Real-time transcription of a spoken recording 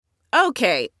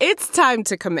Okay, it's time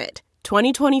to commit.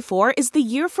 2024 is the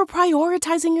year for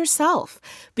prioritizing yourself.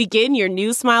 Begin your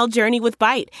new smile journey with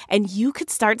Byte, and you could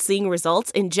start seeing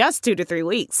results in just 2 to 3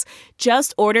 weeks.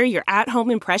 Just order your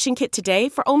at-home impression kit today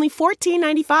for only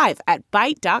 $14.95 at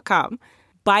Byte.com.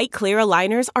 Byte Clear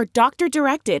aligners are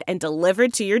doctor-directed and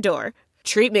delivered to your door.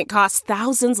 Treatment costs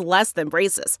thousands less than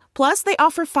braces. Plus, they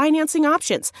offer financing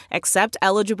options, accept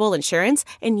eligible insurance,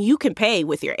 and you can pay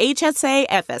with your HSA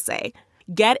FSA.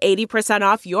 Get 80%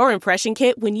 off your impression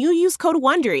kit when you use code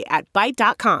WONDERY at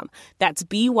Byte.com. That's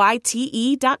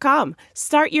BYTE.com.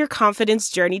 Start your confidence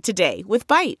journey today with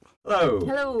Byte. Hello.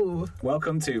 Hello.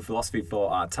 Welcome to Philosophy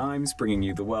for Our Times, bringing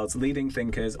you the world's leading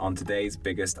thinkers on today's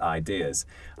biggest ideas.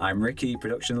 I'm Ricky,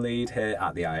 production lead here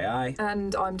at the IAI.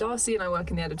 And I'm Darcy, and I work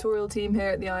in the editorial team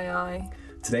here at the IAI.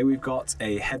 Today we've got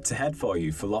a head-to-head for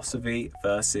you, philosophy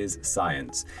versus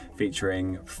science,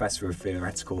 featuring Professor of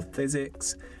Theoretical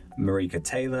Physics, Marika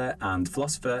Taylor, and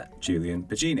philosopher Julian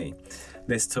Baggini.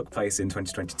 This took place in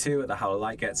 2022 at the How a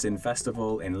Light Gets In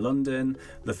Festival in London,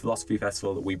 the philosophy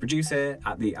festival that we produce here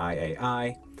at the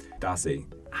IAI. Darcy,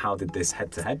 how did this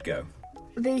head-to-head go?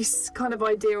 This kind of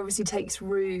idea obviously takes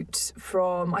root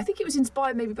from, I think it was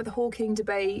inspired maybe by the Hawking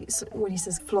debates when he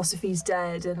says philosophy's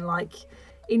dead, and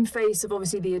in face of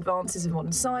obviously the advances in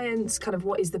modern science, kind of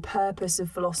what is the purpose of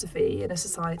philosophy in a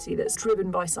society that's driven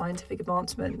by scientific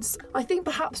advancements. I think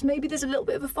perhaps maybe there's a little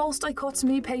bit of a false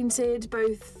dichotomy painted.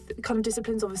 Both kind of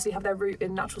disciplines obviously have their root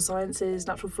in natural sciences,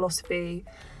 natural philosophy,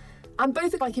 and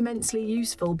both are immensely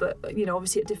useful, but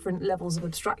obviously at different levels of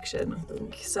abstraction, I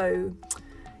think. So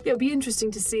it'll be interesting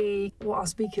to see what our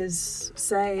speakers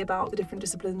say about the different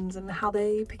disciplines and how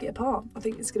they pick it apart. I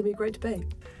think it's going to be a great debate.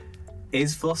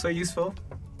 Is philosophy useful?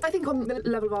 I think on the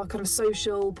level of our kind of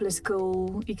social,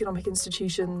 political, economic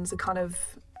institutions, the kind of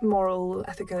moral,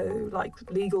 ethical,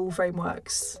 legal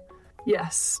frameworks,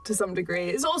 yes, to some degree.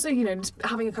 It's also, just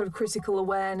having a kind of critical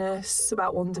awareness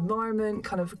about one's environment,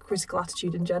 kind of a critical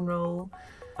attitude in general.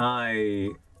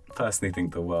 I personally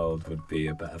think the world would be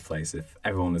a better place if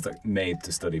everyone was made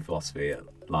to study philosophy at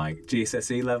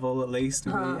GCSE level at least,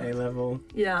 maybe A level.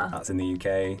 Yeah. That's in the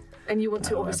UK. And you want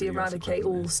to obviously eradicate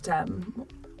all STEM.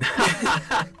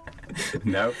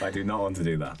 Nope, I do not want to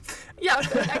do that. Yeah,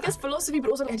 I guess philosophy,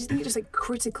 but also I just think just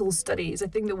critical studies. I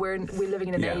think that we're living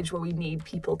in an age where we need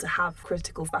people to have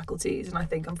critical faculties, and I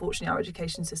think unfortunately our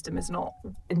education system is not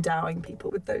endowing people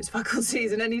with those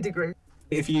faculties in any degree.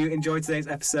 If you enjoyed today's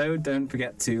episode, don't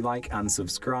forget to like and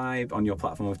subscribe on your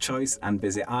platform of choice and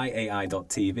visit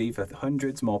iai.tv for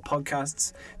hundreds more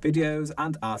podcasts, videos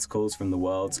and articles from the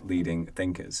world's leading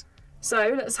thinkers.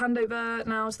 So let's hand over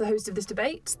now to the host of this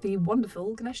debate, the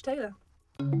wonderful Ganesh Taylor.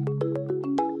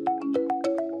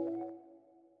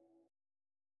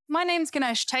 My name's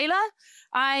Ganesh Taylor.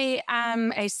 I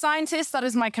am a scientist. That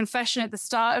is my confession at the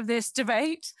start of this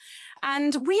debate.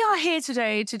 And we are here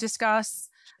today to discuss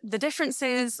the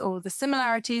differences or the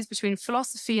similarities between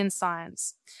philosophy and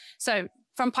science. So,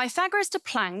 from Pythagoras to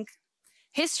Planck,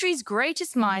 history's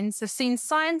greatest minds have seen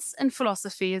science and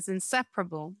philosophy as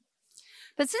inseparable.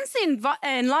 But since the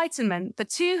Enlightenment, the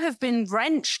two have been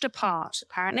wrenched apart,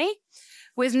 apparently,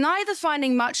 with neither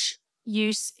finding much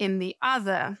use in the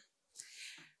other.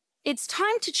 It's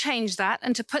time to change that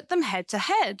and to put them head to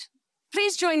head.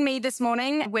 Please join me this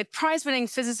morning with prize-winning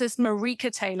physicist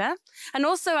Marika Taylor and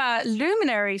also our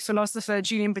luminary philosopher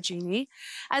Julian Baggini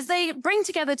as they bring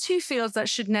together two fields that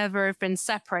should never have been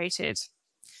separated.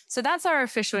 So that's our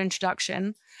official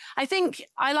introduction. I think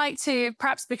I like to,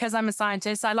 perhaps because I'm a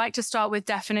scientist, I like to start with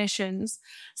definitions.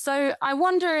 So I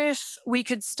wonder if we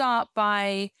could start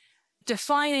by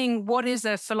defining what is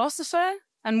a philosopher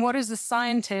and what is a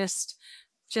scientist,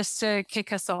 just to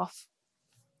kick us off.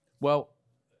 Well,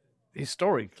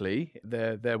 historically,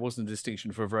 there wasn't a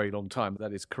distinction for a very long time.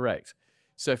 That is correct.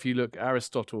 So if you look,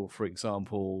 Aristotle, for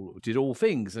example, did all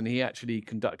things, and he actually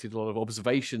conducted a lot of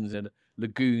observations in a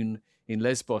lagoon in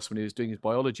Lesbos when he was doing his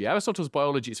biology. Aristotle's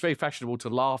biology, it's very fashionable to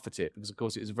laugh at it because, of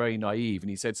course, it was very naive. And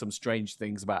he said some strange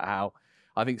things about how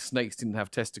I think snakes didn't have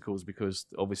testicles because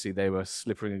obviously they were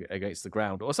slippering against the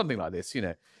ground or something like this,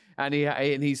 And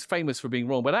he's famous for being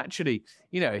wrong. But actually,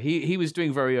 he was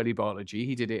doing very early biology.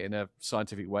 He did it in a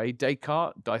scientific way.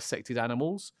 Descartes dissected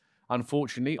animals,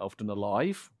 unfortunately, often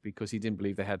alive because he didn't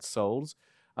believe they had souls.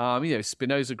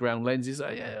 Spinoza ground lenses.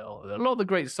 A lot of the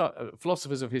great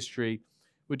philosophers of history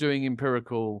were doing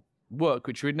empirical work,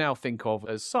 which we would now think of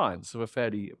as science of a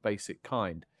fairly basic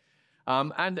kind.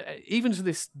 And even to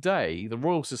this day, the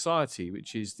Royal Society,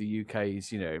 which is the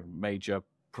UK's, major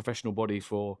professional body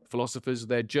for philosophers,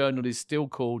 their journal is still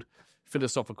called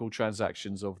Philosophical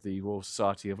Transactions of the Royal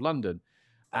Society of London.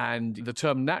 And the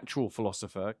term natural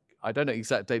philosopher, I don't know the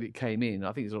exact date it came in.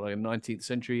 I think it's like a 19th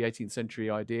century, 18th century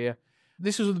idea.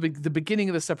 This was the beginning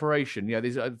of the separation.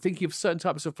 There's thinking of certain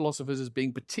types of philosophers as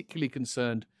being particularly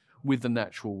concerned with the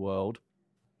natural world.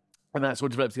 And that's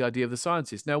what developed the idea of the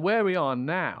scientists. Now, where we are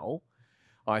now,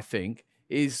 I think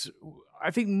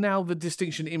now the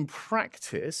distinction in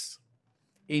practice,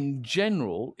 in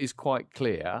general, is quite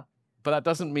clear. But that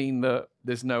doesn't mean that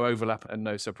there's no overlap and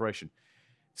no separation.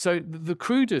 So the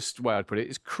crudest way I'd put it,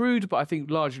 is crude but I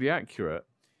think largely accurate,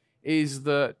 is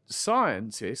that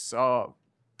scientists are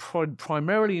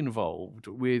primarily involved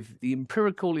with the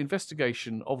empirical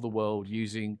investigation of the world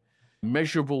using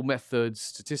measurable methods,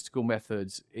 statistical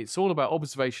methods. It's all about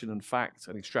observation and fact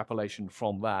and extrapolation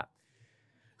from that.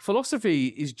 Philosophy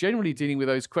is generally dealing with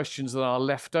those questions that are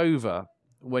left over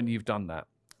when you've done that.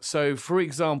 So, for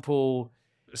example,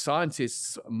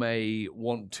 scientists may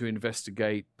want to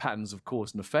investigate patterns of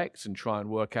cause and effect and try and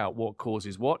work out what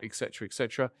causes what, etc.,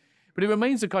 etc. But it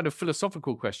remains a kind of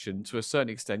philosophical question to a certain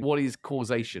extent. What is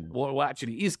causation? What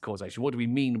actually is causation? What do we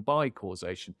mean by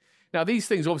causation? Now, these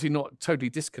things are obviously not totally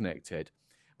disconnected,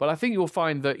 but I think you'll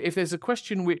find that if there's a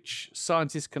question which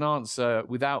scientists can answer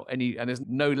without any, and there's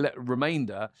no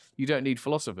remainder, you don't need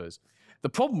philosophers. The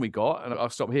problem we got, and I'll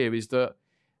stop here, is that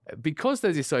because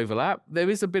there's this overlap, there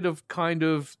is a bit of kind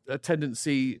of a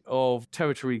tendency of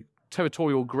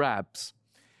territorial grabs.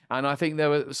 And I think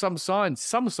there are some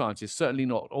scientists, certainly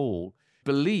not all,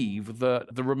 believe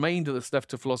that the remainder that's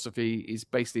left to philosophy is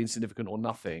basically insignificant or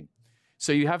nothing.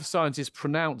 So you have scientists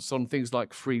pronounce on things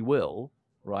like free will,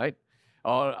 right,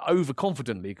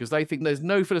 overconfidently, because they think there's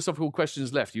no philosophical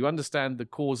questions left. You understand the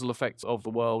causal effects of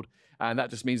the world, and that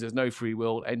just means there's no free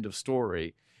will, end of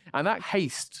story. And that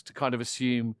haste to kind of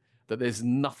assume that there's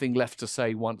nothing left to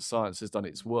say once science has done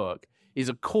its work is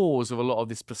a cause of a lot of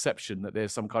this perception that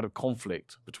there's some kind of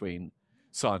conflict between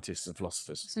scientists and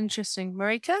philosophers. It's interesting.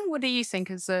 Marika, what do you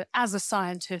think as a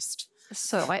scientist?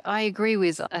 So I agree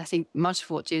with, I think, much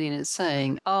of what Julian is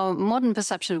saying. Our modern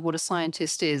perception of what a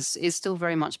scientist is still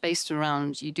very much based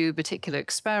around you do a particular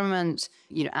experiment,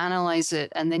 you analyze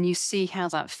it, and then you see how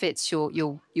that fits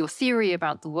your theory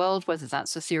about the world, whether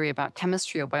that's a theory about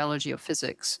chemistry or biology or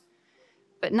physics.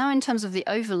 But now in terms of the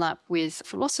overlap with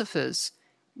philosophers,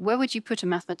 where would you put a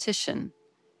mathematician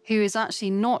who is actually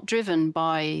not driven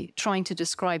by trying to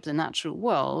describe the natural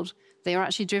world? They are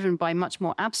actually driven by much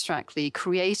more abstractly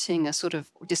creating a sort of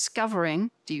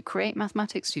discovering. Do you create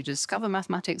mathematics? Do you discover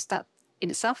mathematics? That in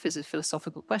itself is a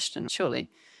philosophical question, surely.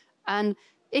 And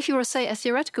if you're, say, a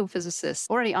theoretical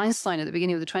physicist, already Einstein at the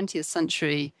beginning of the 20th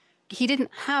century, he didn't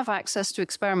have access to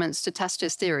experiments to test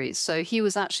his theories. So he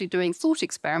was actually doing thought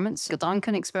experiments,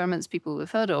 Gedanken experiments people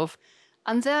have heard of.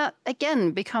 And there,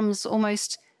 again,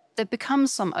 there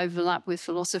becomes some overlap with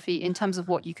philosophy in terms of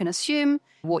what you can assume,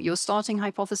 what your starting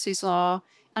hypotheses are.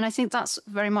 And I think that's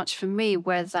very much, for me,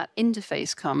 where that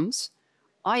interface comes.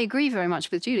 I agree very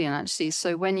much with Julian, actually.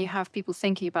 So when you have people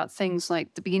thinking about things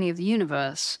like the beginning of the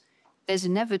universe, there's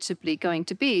inevitably going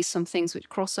to be some things which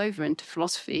cross over into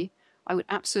philosophy. I would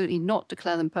absolutely not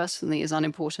declare them personally as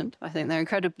unimportant. I think they're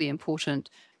incredibly important.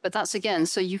 But that's, again,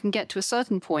 so you can get to a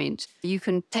certain point. You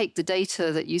can take the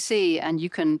data that you see and you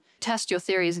can test your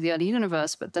theories of the early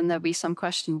universe, but then there'll be some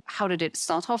question, how did it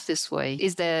start off this way?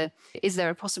 Is there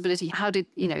a possibility?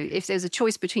 If there's a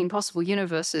choice between possible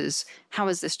universes, how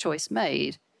is this choice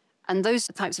made? And those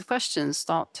types of questions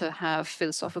start to have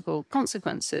philosophical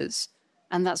consequences.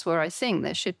 And that's where I think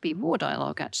there should be more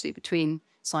dialogue, actually, between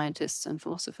scientists and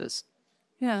philosophers.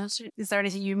 Yeah. Is there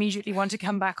anything you immediately want to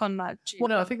come back on that? Well,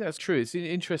 no, I think that's true. It's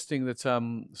interesting that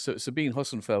Sabine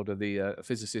Hossenfelder, the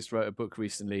physicist, wrote a book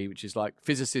recently, which is like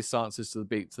Physicists' Answers to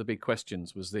the Big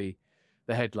Questions was the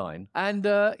headline. And,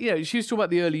 she was talking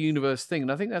about the early universe thing,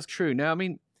 and I think that's true. Now, I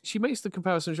mean, she makes the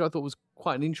comparison, which I thought was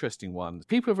quite an interesting one.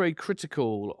 People are very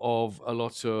critical of a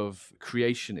lot of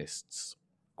creationists,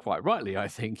 quite rightly, I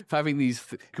think, for having these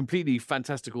completely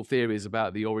fantastical theories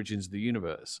about the origins of the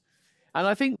universe. And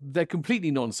I think they're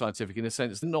completely non-scientific in a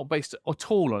sense. They're not based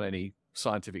at all on any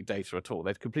scientific data at all.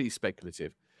 They're completely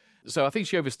speculative. So I think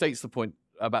she overstates the point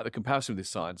about the comparison with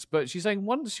science. But she's saying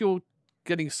once you're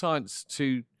getting science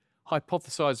to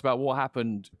hypothesize about what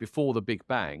happened before the Big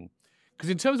Bang, because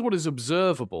in terms of what is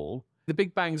observable, the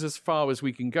Big Bang's as far as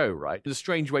we can go, right? In a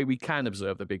strange way, we can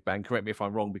observe the Big Bang. Correct me if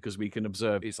I'm wrong, because we can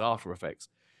observe its after effects.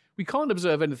 We can't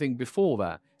observe anything before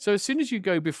that. So as soon as you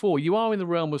go before, you are in the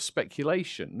realm of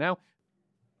speculation. Now,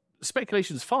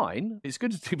 speculation's fine. It's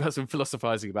good to do some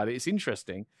philosophizing about it. It's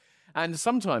interesting. And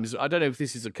sometimes, I don't know if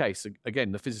this is the case,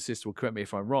 again, the physicist will correct me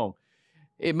if I'm wrong,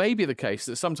 it may be the case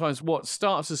that sometimes what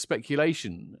starts as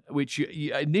speculation, which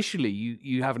initially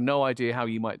you have no idea how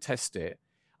you might test it,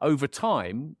 over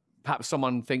time, perhaps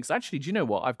someone thinks, actually, do you know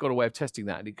what? I've got a way of testing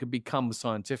that, and it could become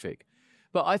scientific.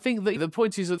 But I think that the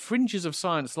point is that fringes of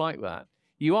science like that,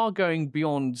 you are going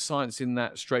beyond science in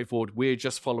that straightforward, we're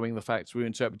just following the facts, we're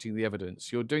interpreting the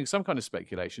evidence. You're doing some kind of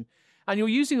speculation, and you're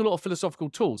using a lot of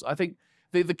philosophical tools. I think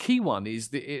the key one is,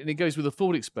 and it goes with the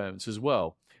thought experiments as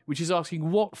well, which is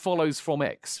asking what follows from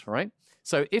X, right?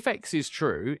 So if X is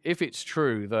true, if it's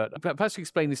true that, perhaps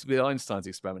explain this with Einstein's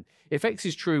experiment, if X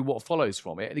is true, what follows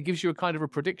from it? And it gives you a kind of a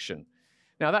prediction.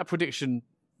 Now, that prediction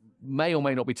may or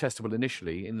may not be testable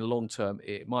initially. In the long term,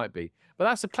 it might be. But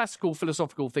that's a classical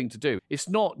philosophical thing to do. It's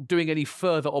not doing any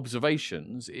further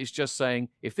observations. It's just saying,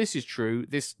 if this is true,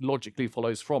 this logically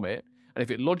follows from it. And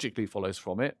if it logically follows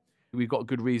from it, we've got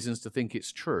good reasons to think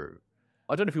it's true.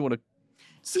 I don't know if you want to...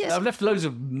 Yes. I've left loads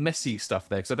of messy stuff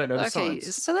there because I don't know the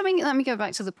science. So let me go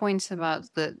back to the point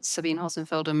about that Sabine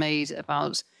Hossenfelder made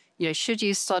about, should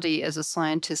you study as a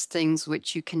scientist things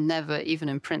which you can never, even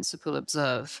in principle,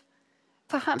 observe?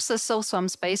 Perhaps there's still some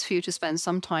space for you to spend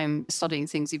some time studying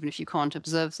things even if you can't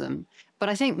observe them. But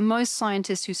I think most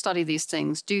scientists who study these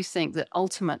things do think that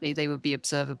ultimately they would be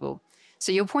observable.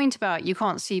 So your point about you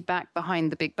can't see back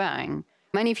behind the Big Bang,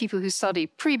 many people who study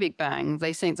pre-Big Bang,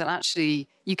 they think that actually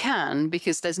you can,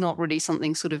 because there's not really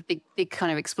something sort of big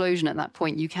kind of explosion at that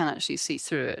point. You can actually see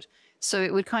through it. So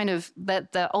it would kind of,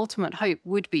 their ultimate hope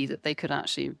would be that they could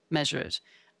actually measure it.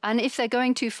 And if they're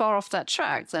going too far off that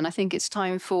track, then I think it's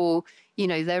time for,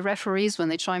 their referees when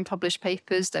they try and publish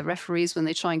papers, their referees when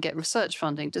they try and get research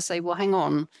funding to say, well, hang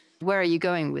on, where are you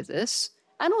going with this?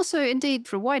 And also, indeed,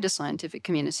 for a wider scientific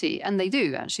community, and they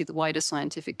do actually, the wider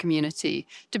scientific community,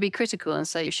 to be critical and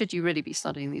say, should you really be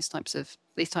studying these types of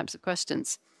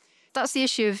questions? That's the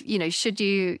issue of, should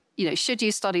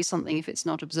you study something if it's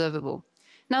not observable?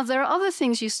 Now, there are other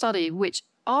things you study which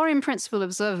are in principle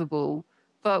observable,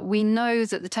 but we know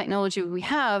that the technology we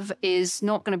have is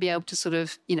not going to be able to sort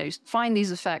of, find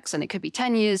these effects. And it could be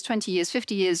 10 years, 20 years,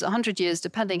 50 years, 100 years,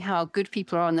 depending how good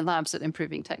people are in the labs at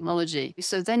improving technology.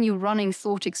 So then you're running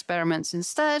thought experiments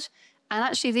instead. And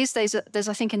actually these days, there's,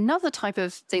 I think, another type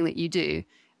of thing that you do,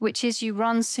 which is you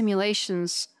run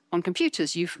simulations on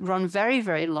computers. You run very,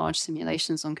 very large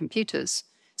simulations on computers.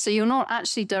 So you're not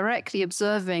actually directly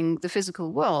observing the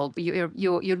physical world, but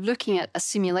you're looking at a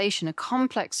simulation, a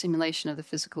complex simulation of the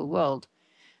physical world.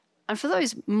 And for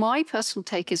those, my personal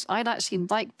take is I'd actually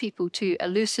like people to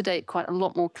elucidate quite a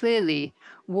lot more clearly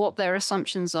what their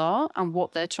assumptions are and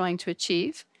what they're trying to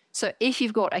achieve. So if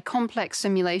you've got a complex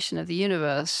simulation of the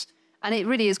universe, and it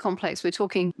really is complex, we're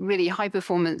talking really high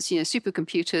performance,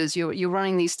 supercomputers, you're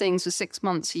running these things for 6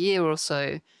 months, a year or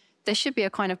so, there should be a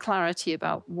kind of clarity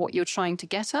about what you're trying to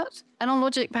get at. And on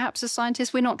logic, perhaps as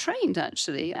scientists, we're not trained,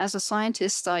 actually. As a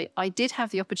scientist, I did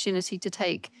have the opportunity to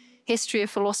take history and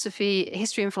philosophy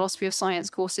of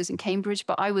science courses in Cambridge,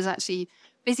 but I was actually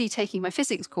busy taking my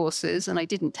physics courses, and I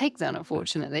didn't take that,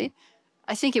 unfortunately.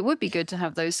 I think it would be good to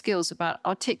have those skills about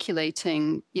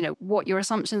articulating, what your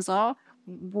assumptions are,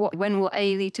 when will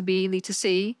A lead to B, lead to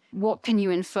C, what can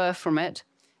you infer from it.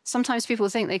 Sometimes people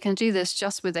think they can do this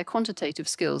just with their quantitative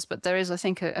skills, but there is, I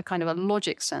think, a kind of a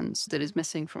logic sense that is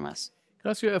missing from us. Can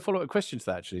I ask you a follow-up question to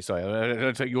that, actually? Sorry, I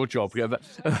don't take your job. Yeah, but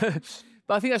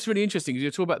I think that's really interesting because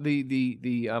you're talking about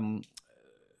the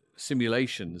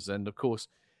simulations. And, of course,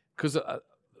 because a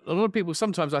lot of people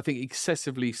sometimes, I think,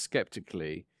 excessively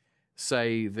skeptically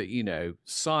say that,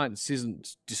 science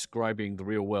isn't describing the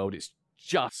real world. It's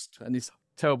just, and this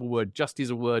terrible word, just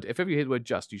is a word. If ever you hear the word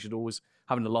just, you should always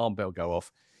have an alarm bell go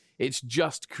off. It's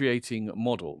just creating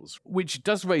models, which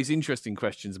does raise interesting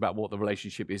questions about what the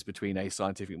relationship is between a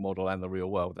scientific model and the real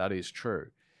world. That is true.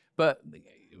 But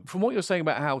from what you're saying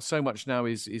about how so much now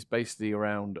is basically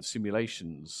around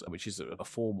simulations, which is a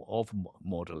form of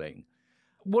modeling,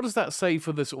 what does that say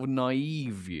for the sort of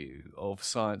naive view of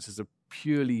science as a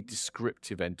purely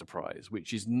descriptive enterprise,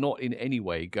 which is not in any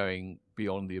way going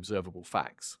beyond the observable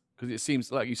facts? Because it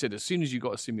seems, like you said, as soon as you've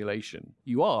got a simulation,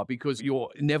 you are, because you're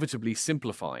inevitably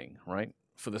simplifying, right,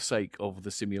 for the sake of the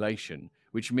simulation,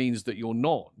 which means that you're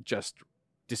not just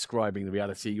describing the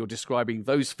reality, you're describing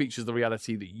those features of the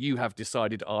reality that you have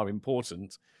decided are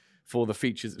important for the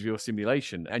features of your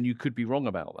simulation. And you could be wrong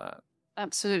about that.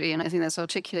 Absolutely. And I think that's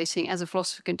articulating, as a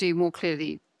philosopher can do, more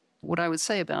clearly what I would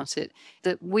say about it,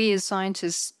 that we as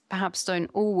scientists perhaps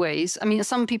don't always,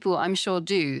 some people I'm sure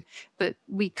do, but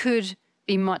we could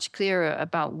be much clearer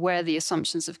about where the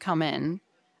assumptions have come in.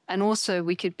 And also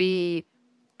we could be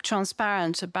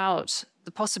transparent about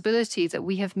the possibility that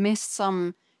we have missed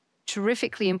some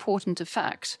terrifically important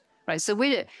effect right? So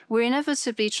we're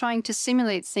inevitably trying to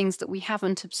simulate things that we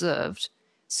haven't observed.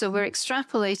 So we're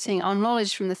extrapolating our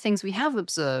knowledge from the things we have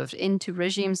observed into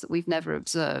regimes that we've never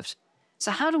observed.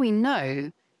 So how do we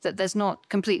know that there's not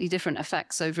completely different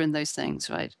effects over in those things,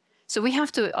 right? So we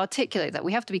have to articulate that.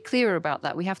 We have to be clear about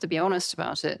that. We have to be honest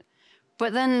about it.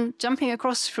 But then jumping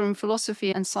across from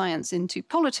philosophy and science into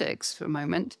politics for a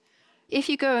moment, if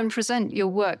you go and present your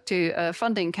work to a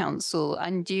funding council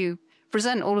and you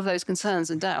present all of those concerns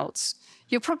and doubts,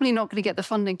 you're probably not going to get the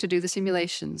funding to do the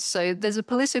simulations. So there's a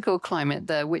political climate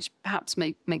there which perhaps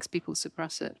makes people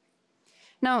suppress it.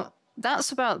 Now,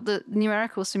 that's about the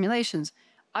numerical simulations.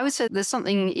 I would say there's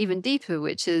something even deeper,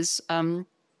 which is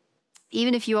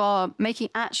even if you are making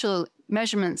actual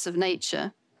measurements of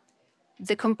nature,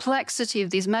 the complexity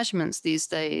of these measurements these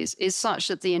days is such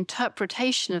that the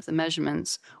interpretation of the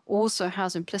measurements also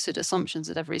has implicit assumptions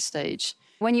at every stage.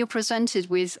 When you're presented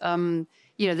with, the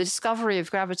discovery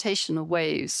of gravitational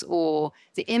waves or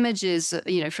the images,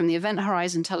 from the Event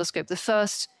Horizon Telescope, the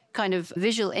first kind of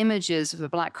visual images of a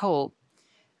black hole,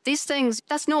 these things,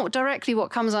 that's not directly what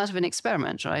comes out of an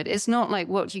experiment, right? It's not like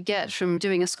what you get from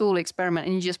doing a school experiment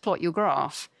and you just plot your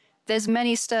graph. There's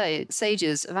many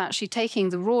stages of actually taking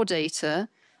the raw data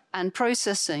and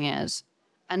processing it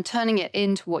and turning it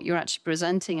into what you're actually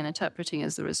presenting and interpreting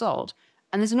as the result.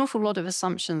 And there's an awful lot of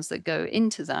assumptions that go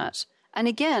into that. And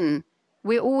again,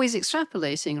 we're always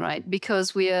extrapolating, right?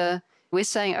 Because we're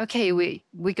saying, okay,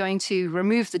 we're going to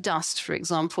remove the dust, for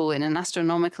example, in an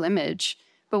astronomical image,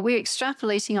 but we're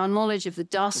extrapolating our knowledge of the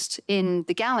dust in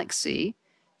the galaxy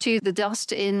to the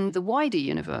dust in the wider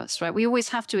universe, right? We always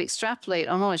have to extrapolate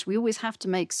our knowledge. We always have to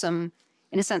make some,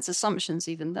 in a sense, assumptions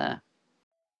even there.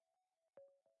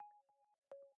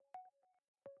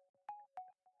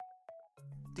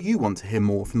 Do you want to hear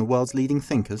more from the world's leading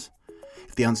thinkers?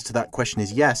 If the answer to that question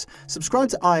is yes, subscribe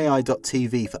to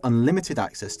iai.tv for unlimited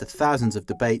access to thousands of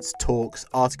debates, talks,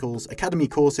 articles, academy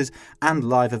courses, and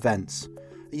live events.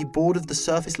 Are you bored of the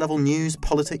surface-level news,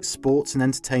 politics, sports and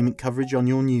entertainment coverage on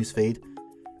your newsfeed?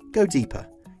 Go deeper,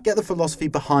 get the philosophy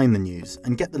behind the news,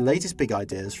 and get the latest big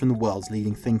ideas from the world's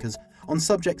leading thinkers on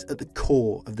subjects at the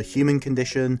core of the human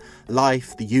condition,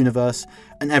 life, the universe,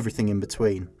 and everything in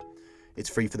between. It's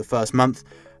free for the first month,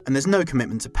 and there's no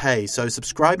commitment to pay, so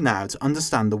subscribe now to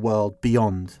understand the world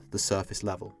beyond the surface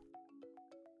level.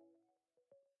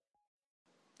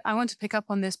 I want to pick up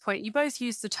on this point. You both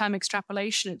used the term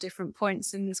extrapolation at different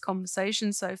points in this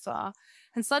conversation so far.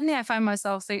 And suddenly I found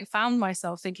myself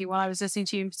thinking, while I was listening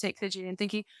to you in particular, Julian,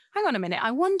 thinking, hang on a minute,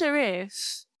 I wonder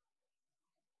if...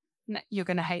 You're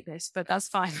going to hate this, but that's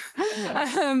fine.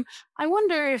 I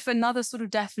wonder if another sort of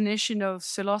definition of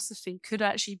philosophy could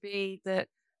actually be that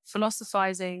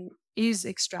philosophizing is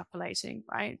extrapolating,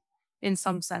 right? In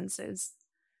some senses.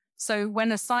 So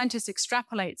when a scientist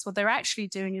extrapolates, what they're actually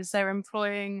doing is they're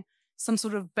employing some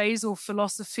sort of basal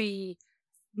philosophy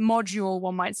module,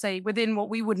 one might say, within what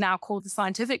we would now call the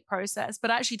scientific process. But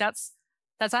actually, that's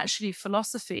actually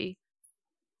philosophy.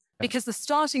 Because the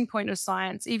starting point of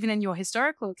science, even in your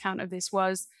historical account of this,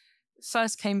 was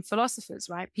first came philosophers,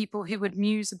 right? People who would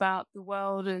muse about the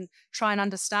world and try and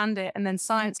understand it. And then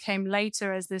science came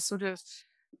later as this sort of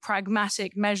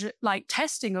pragmatic measure, like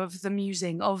testing of the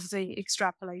musing, of the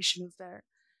extrapolation of their.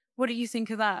 What do you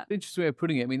think of that? Interesting way of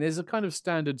putting it. I mean, there's a kind of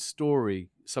standard story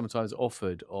sometimes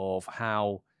offered of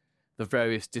how the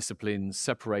various disciplines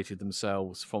separated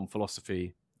themselves from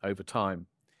philosophy over time.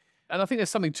 And I think there's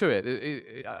something to it.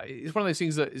 It's one of those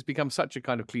things that has become such a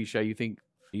kind of cliche, you think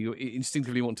you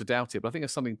instinctively want to doubt it, but I think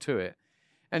there's something to it.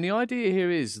 And the idea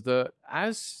here is that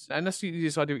and that's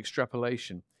this idea of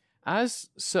extrapolation, as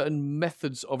certain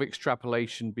methods of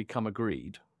extrapolation become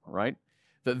agreed, right,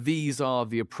 that these are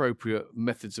the appropriate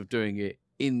methods of doing it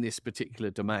in this particular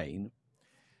domain,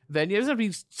 then it doesn't have to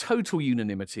be total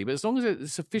unanimity, but as long as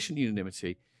there's sufficient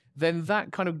unanimity, then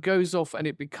that kind of goes off and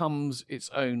it becomes its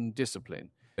own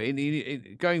discipline.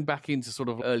 Going back into sort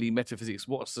of early metaphysics,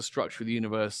 what's the structure of the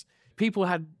universe? People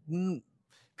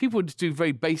would do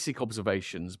very basic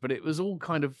observations, but it was all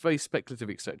kind of very speculative,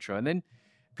 etc. And then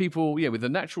people, with the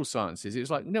natural sciences,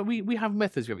 it's like, we have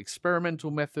methods. We have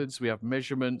experimental methods, we have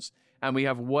measurements, and we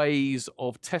have ways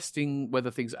of testing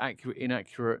whether things are accurate,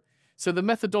 inaccurate. So the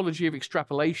methodology of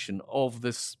extrapolation of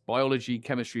this biology,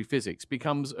 chemistry, physics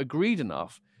becomes agreed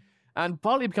enough. And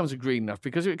partly it becomes agreed enough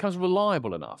because it becomes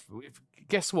reliable enough.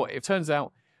 Guess what? It turns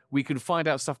out we can find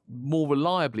out stuff more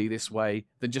reliably this way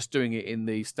than just doing it in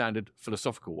the standard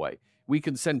philosophical way. We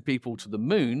can send people to the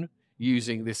moon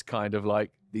using this kind of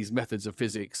these methods of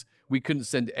physics. We couldn't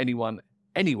send anyone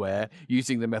anywhere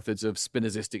using the methods of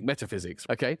spinozistic metaphysics,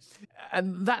 okay?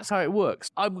 And that's how it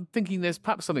works. I'm thinking there's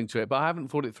perhaps something to it, but I haven't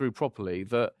thought it through properly,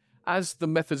 that as the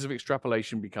methods of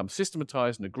extrapolation become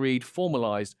systematized and agreed,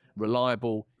 formalized,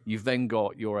 reliable, you've then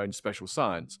got your own special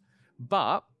science.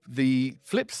 But the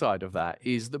flip side of that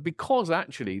is that because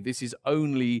actually this is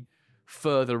only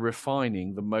further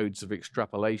refining the modes of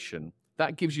extrapolation,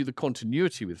 that gives you the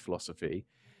continuity with philosophy.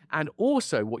 And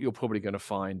also what you're probably going to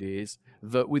find is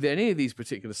that with any of these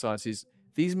particular sciences,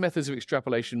 these methods of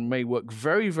extrapolation may work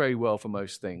very, very well for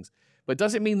most things. But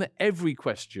does it mean that every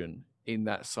question in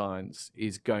that science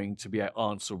is going to be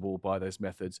answerable by those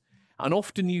methods? And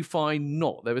often you find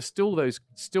not. There are still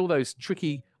those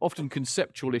tricky, often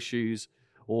conceptual issues,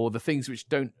 or the things which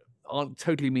aren't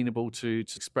totally amenable to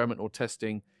experiment or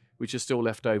testing, which are still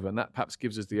left over. And that perhaps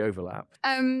gives us the overlap.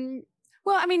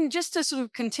 Well, I mean, just to sort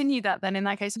of continue that then, in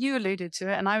that case, you alluded to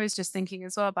it, and I was just thinking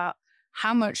as well about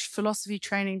how much philosophy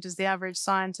training does the average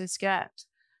scientist get?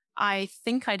 I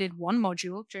think I did one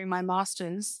module during my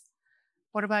master's.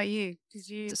 What about you? Did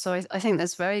you? So I think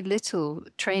there's very little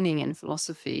training in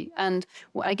philosophy. And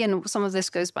again, some of this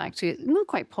goes back to not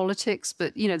quite politics,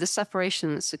 but, the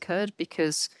separation that's occurred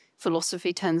because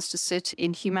philosophy tends to sit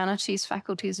in humanities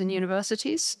faculties and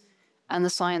universities, and the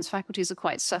science faculties are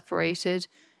quite separated.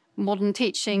 Modern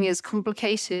teaching is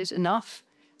complicated enough.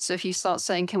 So if you start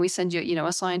saying, can we send you,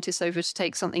 a scientist over to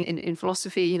take something in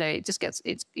philosophy, it just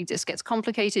gets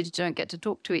complicated. You don't get to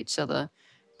talk to each other.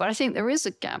 But I think there is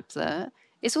a gap there.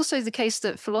 It's also the case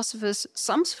that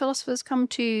some philosophers come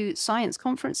to science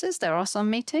conferences. There are some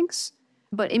meetings.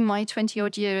 But in my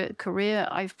 20-odd year career,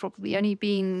 I've probably only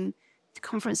been to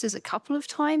conferences a couple of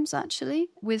times, actually,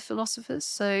 with philosophers.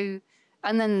 So,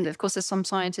 and then, of course, there's some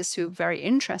scientists who are very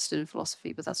interested in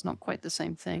philosophy, but that's not quite the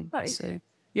same thing. Right. So.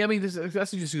 Yeah, I mean,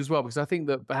 that's interesting as well, because I think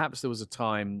that perhaps there was a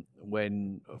time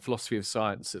when philosophy of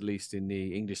science, at least in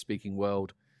the English-speaking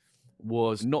world,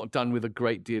 was not done with a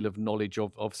great deal of knowledge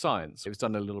of science. It was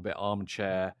done a little bit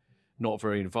armchair, not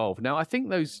very involved. Now,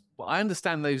 I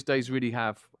understand those days really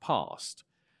have passed,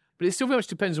 but it still very much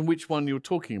depends on which one you're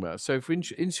talking about. So,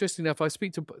 interestingly enough, I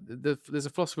speak to, there's a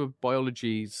philosopher of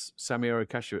biology, Samir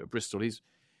Okasha at Bristol. He's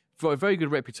got a very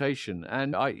good reputation.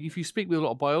 And if you speak with a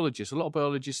lot of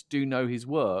biologists do know his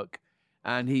work.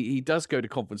 And he does go to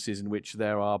conferences in which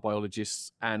there are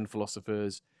biologists and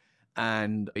philosophers.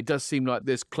 And it does seem like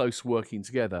there's close working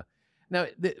together. Now,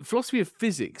 the philosophy of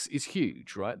physics is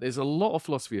huge, right? There's a lot of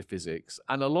philosophy of physics,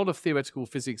 and a lot of theoretical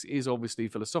physics is obviously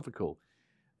philosophical.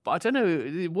 But I don't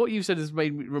know, what you said has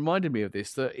reminded me of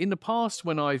this, that in the past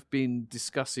when I've been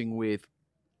discussing with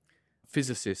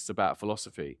physicists about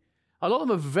philosophy, a lot of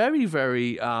them are very,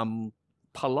 very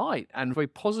polite and very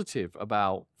positive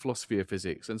about philosophy of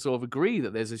physics and sort of agree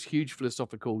that there's this huge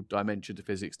philosophical dimension to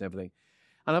physics and everything.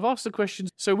 And I've asked the question,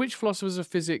 so which philosophers of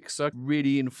physics are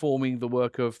really informing the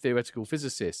work of theoretical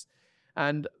physicists?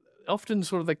 And often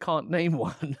sort of they can't name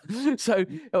one. So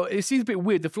it seems a bit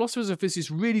weird. The philosophers of physics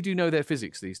really do know their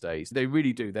physics these days. They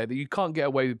really do. You can't get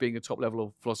away with being a top level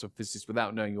of philosopher of physics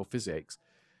without knowing your physics.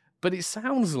 But it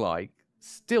sounds like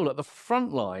still at the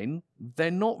front line, they're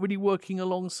not really working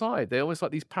alongside. They're almost like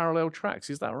these parallel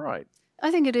tracks. Is that right? I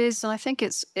think it is. And I think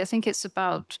it's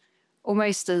about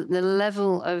almost the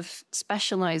level of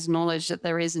specialized knowledge that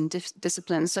there is in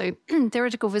disciplines. So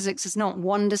theoretical physics is not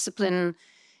one discipline.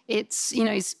 It's,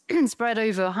 it's spread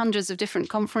over hundreds of different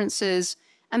conferences,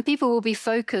 and people will be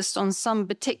focused on some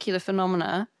particular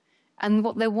phenomena. And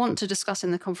what they want to discuss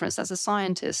in the conference as a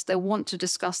scientist, they want to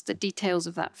discuss the details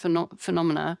of that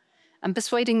phenomena. And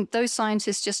persuading those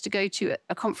scientists just to go to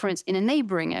a conference in a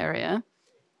neighboring area,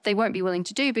 they won't be willing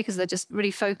to do because they're just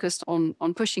really focused on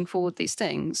pushing forward these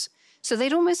things. So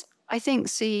they'd almost, I think,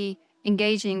 see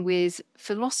engaging with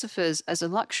philosophers as a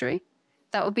luxury.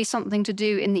 That would be something to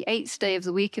do in the 8th day of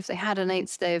the week. If they had an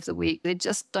 8th day of the week, they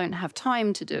just don't have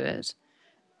time to do it.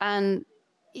 And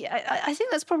I think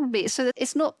that's probably, so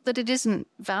it's not that it isn't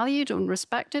valued and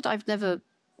respected. I've never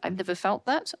felt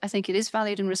that. I think it is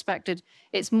valued and respected.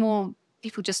 It's more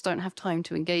people just don't have time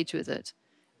to engage with it.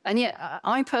 And yet,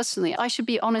 I should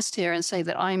be honest here and say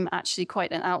that I'm actually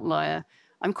quite an outlier.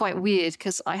 I'm quite weird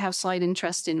because I have side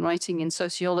interest in writing in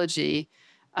sociology,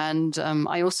 and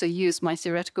I also use my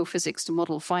theoretical physics to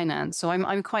model finance. So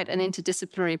I'm quite an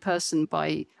interdisciplinary person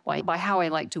by how I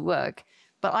like to work.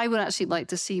 But I would actually like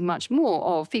to see much more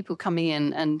of people coming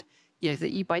in and,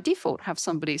 that you by default have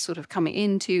somebody sort of coming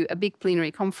into a big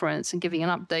plenary conference and giving an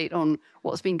update on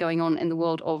what's been going on in the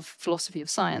world of philosophy of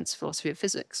science, philosophy of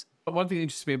physics. One thing that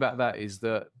interests me about that is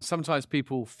that sometimes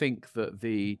people think that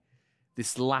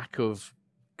this lack of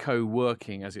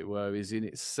co-working, as it were, is in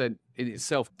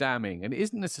itself damning, and it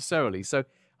isn't necessarily. So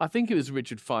I think it was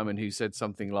Richard Feynman who said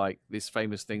something like this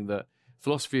famous thing that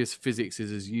philosophy of physics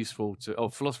is as useful to, or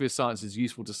philosophy of science is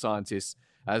useful to scientists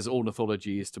as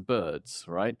ornithology is to birds,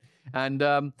 right? And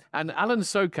Alan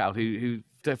Sokal, who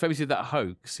famously did that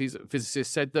hoax, he's a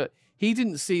physicist, said that he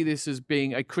didn't see this as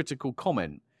being a critical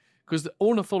comment because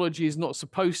ornithology is not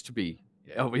supposed to be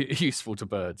useful to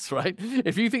birds, right?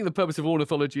 If you think the purpose of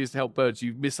ornithology is to help birds,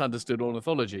 you've misunderstood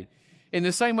ornithology. In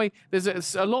the same way,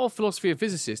 there's a lot of philosophy of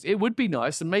physicists. It would be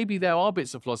nice, and maybe there are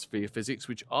bits of philosophy of physics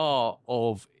which are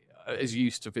of as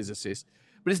use to physicists,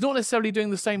 but it's not necessarily doing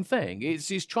the same thing.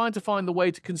 It's trying to find the way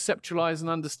to conceptualize and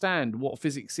understand what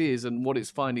physics is and what its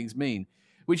findings mean,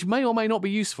 which may or may not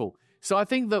be useful. So I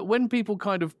think that when people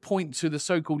kind of point to the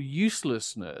so-called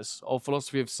uselessness of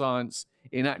philosophy of science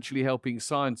in actually helping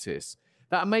scientists,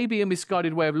 that may be a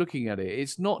misguided way of looking at it.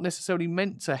 It's not necessarily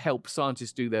meant to help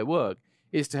scientists do their work.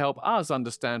 It's to help us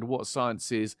understand what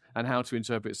science is and how to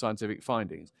interpret scientific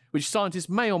findings, which scientists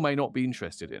may or may not be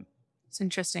interested in. It's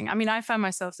interesting. I mean, I found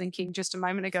myself thinking just a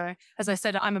moment ago, as I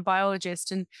said, I'm a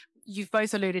biologist, and you've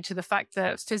both alluded to the fact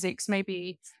that physics,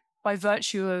 maybe by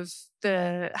virtue of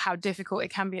how difficult it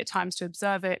can be at times to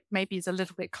observe it, maybe is a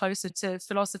little bit closer to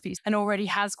philosophy and already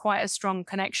has quite a strong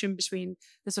connection between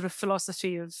the sort of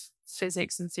philosophy of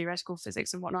physics and theoretical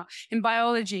physics and whatnot. In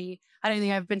biology, I don't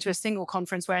think I've been to a single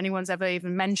conference where anyone's ever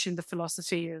even mentioned the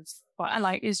philosophy of, and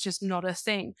like, it's just not a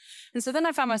thing. And so then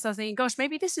I found myself thinking, gosh,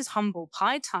 maybe this is humble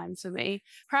pie time for me.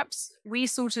 Perhaps we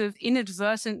sort of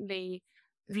inadvertently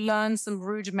learn some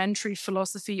rudimentary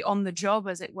philosophy on the job,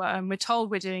 as it were, and we're told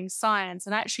we're doing science,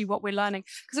 and actually what we're learning,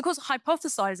 because of course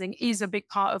hypothesizing is a big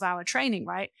part of our training,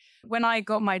 right? When I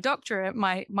got my doctorate,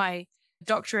 my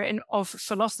doctorate of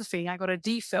philosophy, I got a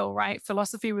DPhil, right?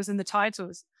 Philosophy was in the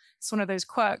titles. It's one of those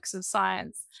quirks of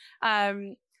science.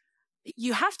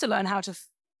 You have to learn how to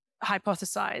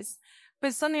hypothesize,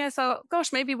 but suddenly I thought,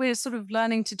 gosh, maybe we're sort of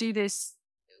learning to do this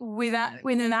with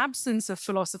an absence of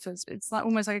philosophers. It's like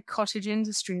almost like a cottage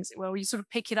industry, as it were, where you sort of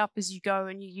pick it up as you go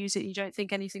and you use it, you don't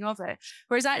think anything of it.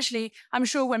 Whereas actually, I'm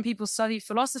sure when people study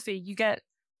philosophy,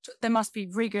 there must be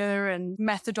rigor and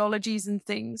methodologies and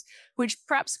things, which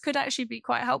perhaps could actually be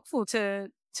quite helpful to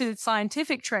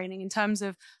scientific training in terms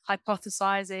of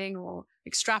hypothesizing or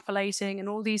extrapolating and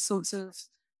all these sorts of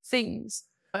things.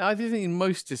 I do think in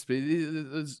most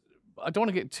disciplines, I don't want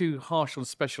to get too harsh on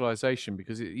specialization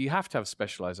because you have to have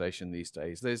specialization these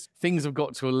days. Things have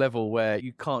got to a level where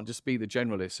you can't just be the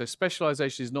generalist. So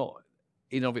specialization is not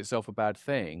in of itself a bad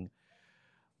thing.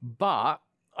 But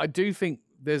I do think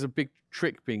there's a big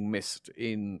trick being missed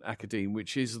in academia,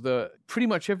 which is that pretty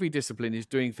much every discipline is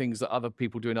doing things that other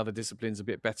people do in other disciplines a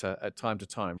bit better at time to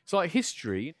time. So like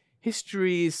history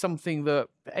is something that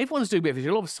everyone's doing a bit of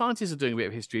history. A lot of scientists are doing a bit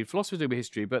of history, philosophers are doing a bit of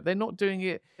history, but they're not doing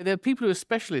it. There are people who are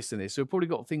specialists in this who have probably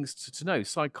got things to know,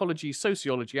 psychology,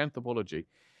 sociology, anthropology.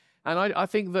 And I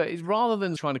think that rather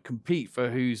than trying to compete for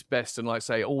who's best and like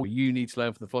say, oh, you need to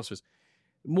learn from the philosophers,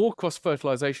 more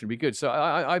cross-fertilization would be good. So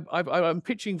I'm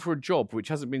pitching for a job which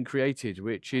hasn't been created,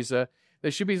 which is there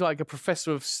should be like a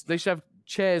professor they should have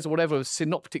chairs or whatever of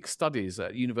synoptic studies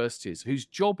at universities whose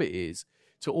job it is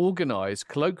to organize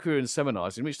colloquia and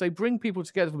seminars in which they bring people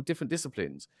together from different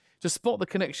disciplines to spot the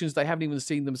connections they haven't even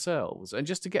seen themselves and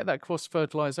just to get that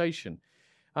cross-fertilization.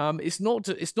 It's not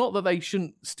that they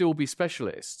shouldn't still be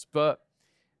specialists, but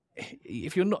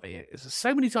if you're not,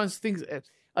 so many times things.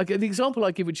 The example I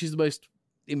give, which is the most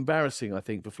embarrassing, I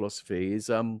think, for philosophy,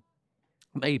 is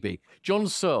maybe John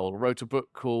Searle wrote a book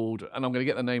called, and I'm going to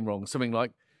get the name wrong, something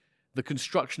like The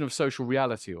Construction of Social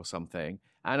Reality or something.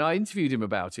 And I interviewed him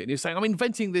about it, and he was saying, I'm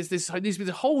inventing this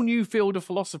whole new field of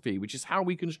philosophy, which is how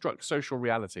we construct social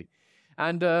reality.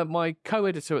 And my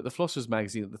co-editor at the Philosopher's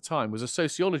Magazine at the time was a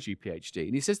sociology PhD.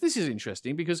 And he says, this is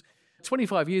interesting because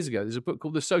 25 years ago, there's a book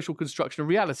called The Social Construction of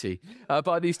Reality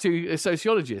by these two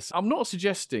sociologists. I'm not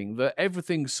suggesting that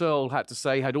everything Searle had to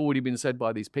say had already been said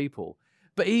by these people,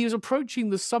 but he was approaching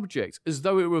the subject as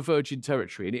though it were virgin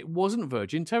territory, and it wasn't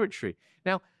virgin territory.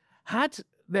 Now, had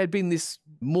there had been this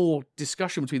more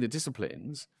discussion between the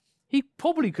disciplines, he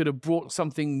probably could have brought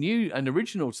something new and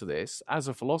original to this as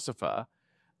a philosopher,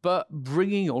 but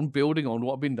building on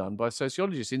what had been done by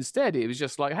sociologists. Instead, it was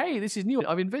just like, hey, this is new.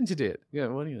 I've invented it. Yeah,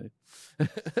 well, you know.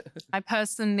 I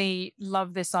personally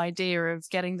love this idea of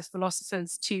getting the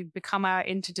philosophers to become our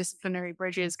interdisciplinary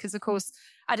bridges because, of course,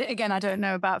 I don't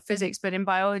know about physics, but in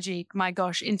biology, my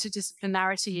gosh,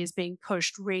 interdisciplinarity is being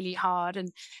pushed really hard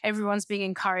and everyone's being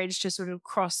encouraged to sort of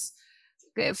cross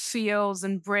fields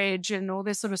and bridge and all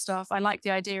this sort of stuff. I like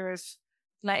the idea of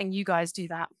letting you guys do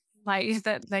that. like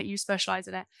that you specialize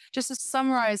in it. Just to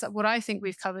summarize what I think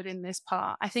we've covered in this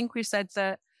part, I think we've said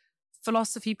that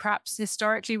philosophy perhaps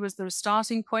historically was the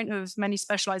starting point of many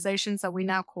specializations that we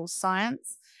now call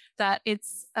science, that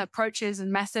its approaches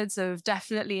and methods have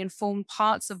definitely informed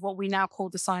parts of what we now call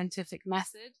the scientific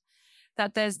method,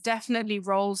 that there's definitely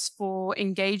roles for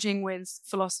engaging with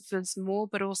philosophers more,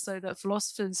 but also that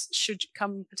philosophers should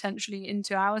come potentially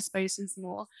into our spaces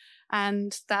more,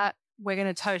 and that we're going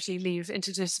to totally leave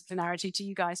interdisciplinarity to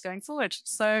you guys going forward.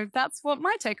 So that's what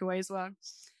my takeaways were.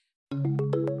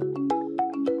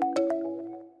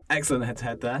 Excellent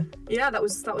head-to-head there. Yeah, that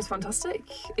was fantastic.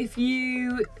 If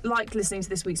you liked listening to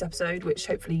this week's episode, which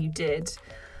hopefully you did,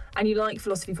 and you like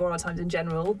Philosophy for Our Times in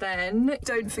general, then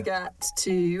don't forget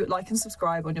to like and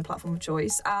subscribe on your platform of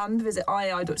choice, and visit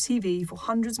iai.tv for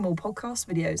hundreds more podcasts,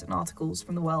 videos and articles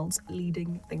from the world's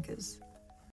leading thinkers.